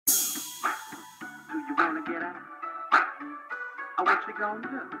what you gonna do,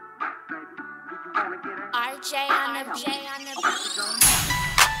 baby? Do you wanna get in? Arjay on the beat. What you gonna do?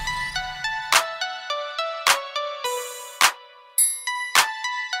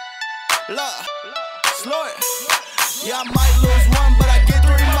 Look, slow it. Yeah, I might lose one, but I get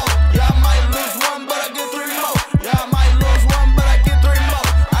three more. Yeah, I might lose one, but I get three more. Yeah, I might lose one, but I get three more.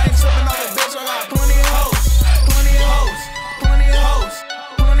 I ain't tripping on the bitch, I got plenty of hoes. Plenty of hoes. Plenty of hoes.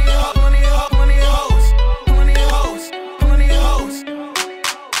 Plenty of hoes. Plenty of hoes. Plenty of hoes. Plenty of hoes. Plenty of hoes.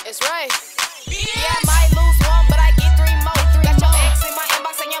 It's right. Yeah, I might lose one, but I get three more. Got your ex in my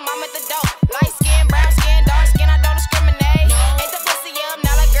inbox and your mom at the door. Light skin, brown skin, dark skin, I don't discriminate. Ain't the pussy up,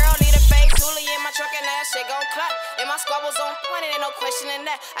 now the girl need a face. Toolie in my truck and that shit gon' clap. And my squabble's on point, ain't no questioning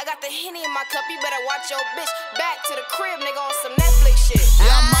that. I got the Henny in my cup, you better watch your bitch. Back to the crib, nigga, on some Netflix shit.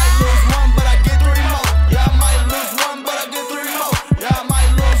 Yeah, I might lose one, but I get three more. Yeah, I might lose one, but I get three more. Yeah, I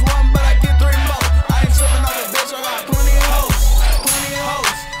might lose one, but I get three more. I ain't tripping on the bitch, I got plenty of hoes. Plenty of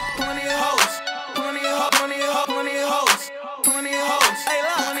hoes. Plenty of hoes. Plenty of hoes. Plenty of hoes. Plenty of hoes. Plenty of hoes. Hey,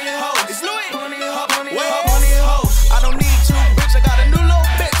 look. Plenty of hoes. It's Louie. Plenty of hoes. Plenty of hoes. Plenty of hoes. I don't need you, bitch. I got a new little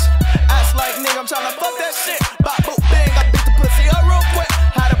bitch. Ass like nigga, I'm tryna fuck that shit. Bop, boop, bang. I beat the pussy up real quick.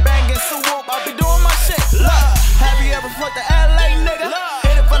 Had a bang and so whoop. I be doing my shit. Look, have you ever fucked the LA nigga?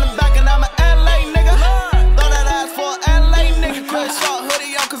 Hit it from the back and I'm a LA nigga. Throw that ass for a LA nigga. Quick short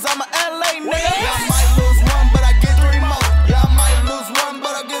hoodie on cause I'm a LA nigga. Yeah, I might lose one, but I get three more. Yeah, I might lose one,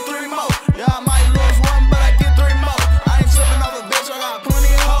 but I get three more. Yeah, I might lose one, but I get three more. I ain't tripping off a bitch, I got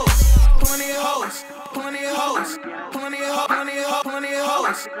plenty of hoes. Plenty of hoes. Plenty of hoes. Plenty of hoes. Plenty of hoes. Plenty of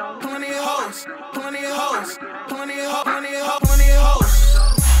hoes. Plenty of hoes. Plenty of hoes. Plenty of hoes. Plenty of hoes. Plenty of hoes.